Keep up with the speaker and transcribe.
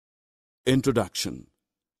Introduction.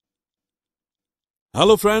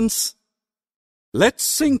 Hello friends, let's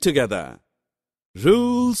sing together.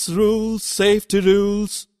 Rules, rules, safety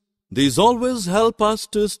rules. These always help us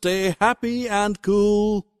to stay happy and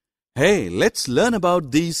cool. Hey, let's learn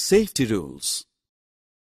about these safety rules.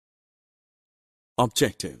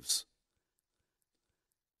 Objectives.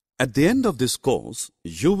 At the end of this course,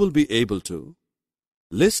 you will be able to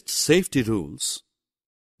list safety rules,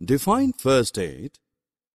 define first aid,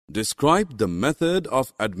 describe the method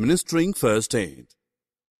of administering first aid.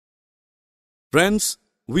 Friends,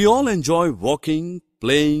 we all enjoy walking,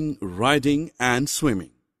 playing, riding and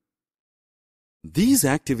swimming. These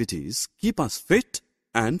activities keep us fit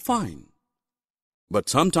and fine. But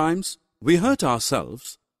sometimes we hurt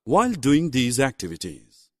ourselves while doing these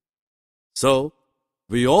activities. So,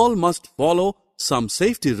 we all must follow some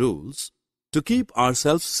safety rules to keep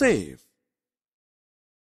ourselves safe.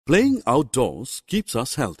 Playing outdoors keeps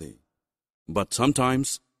us healthy, but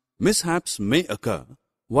sometimes mishaps may occur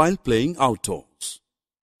while playing outdoors.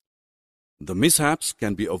 The mishaps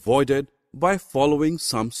can be avoided by following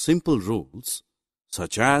some simple rules,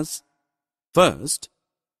 such as: first,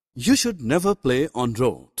 you should never play on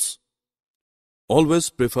roads. Always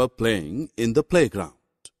prefer playing in the playground.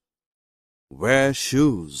 Wear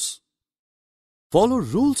shoes. Follow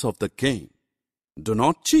rules of the game. Do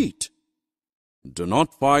not cheat. Do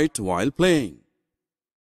not fight while playing.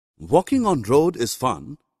 Walking on road is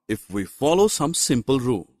fun if we follow some simple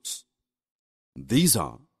rules. These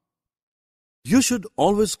are: you should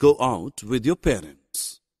always go out with your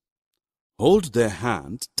parents. Hold their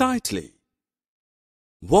hand tightly.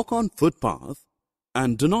 Walk on footpath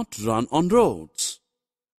and do not run on roads.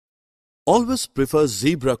 Always prefer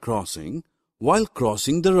zebra crossing while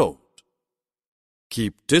crossing the road.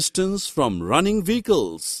 Keep distance from running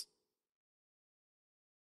vehicles.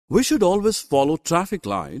 We should always follow traffic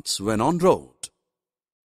lights when on road.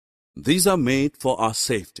 These are made for our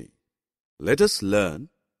safety. Let us learn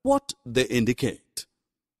what they indicate.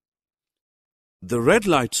 The red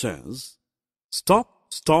light says, stop,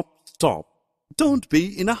 stop, stop, don't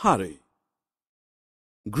be in a hurry.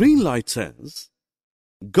 Green light says,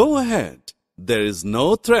 go ahead, there is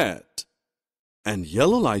no threat. And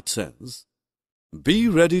yellow light says, be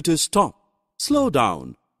ready to stop, slow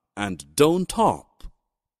down, and don't hop.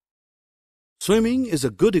 Swimming is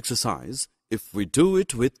a good exercise if we do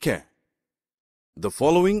it with care. The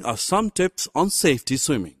following are some tips on safety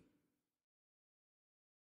swimming.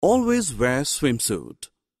 Always wear swimsuit.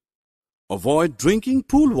 Avoid drinking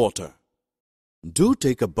pool water. Do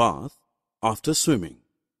take a bath after swimming.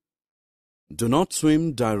 Do not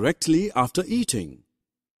swim directly after eating.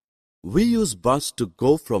 We use bus to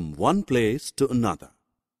go from one place to another.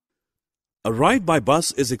 A ride by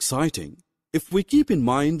bus is exciting if we keep in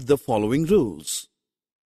mind the following rules.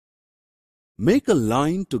 Make a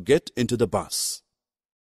line to get into the bus.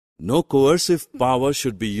 No coercive power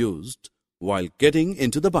should be used while getting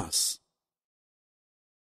into the bus.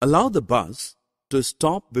 Allow the bus to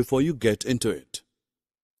stop before you get into it.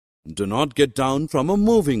 Do not get down from a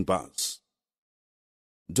moving bus.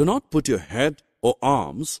 Do not put your head or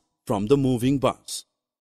arms from the moving bus.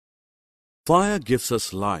 Fire gives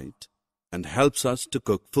us light and helps us to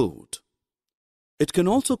cook food. It can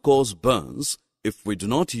also cause burns if we do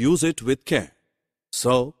not use it with care.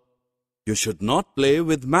 So, you should not play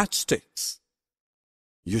with matchsticks.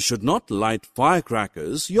 You should not light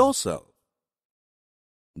firecrackers yourself.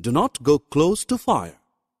 Do not go close to fire.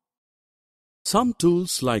 Some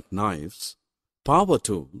tools like knives, power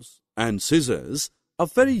tools, and scissors are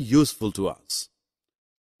very useful to us.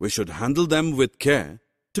 We should handle them with care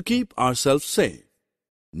to keep ourselves safe.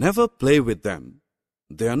 Never play with them.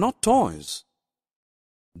 They are not toys.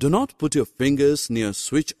 Do not put your fingers near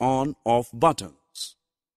switch on/off buttons.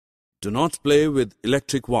 Do not play with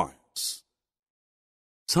electric wires.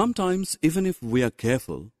 Sometimes, even if we are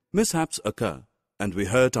careful, mishaps occur and we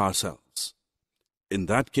hurt ourselves. In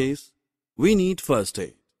that case, we need first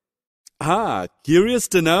aid. Curious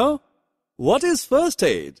to know? What is first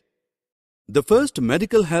aid? The first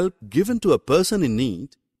medical help given to a person in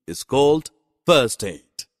need is called first aid.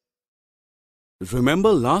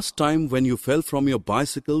 Remember last time when you fell from your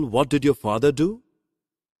bicycle, what did your father do?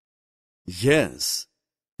 Yes,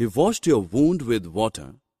 he washed your wound with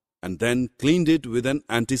water and then cleaned it with an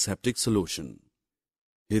antiseptic solution.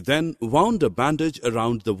 He then wound a bandage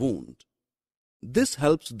around the wound. This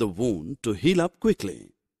helps the wound to heal up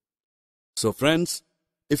quickly. So friends,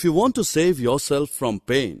 if you want to save yourself from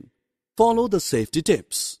pain, follow the safety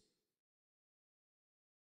tips.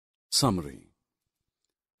 Summary.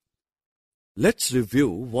 Let's review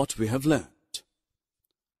what we have learned.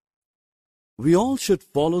 We all should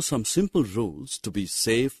follow some simple rules to be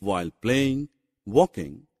safe while playing,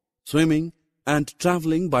 walking, swimming, and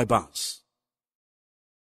traveling by bus.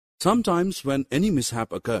 Sometimes when any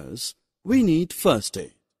mishap occurs, we need first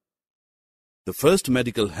aid. The first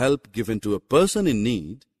medical help given to a person in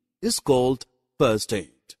need is called first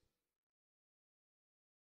aid.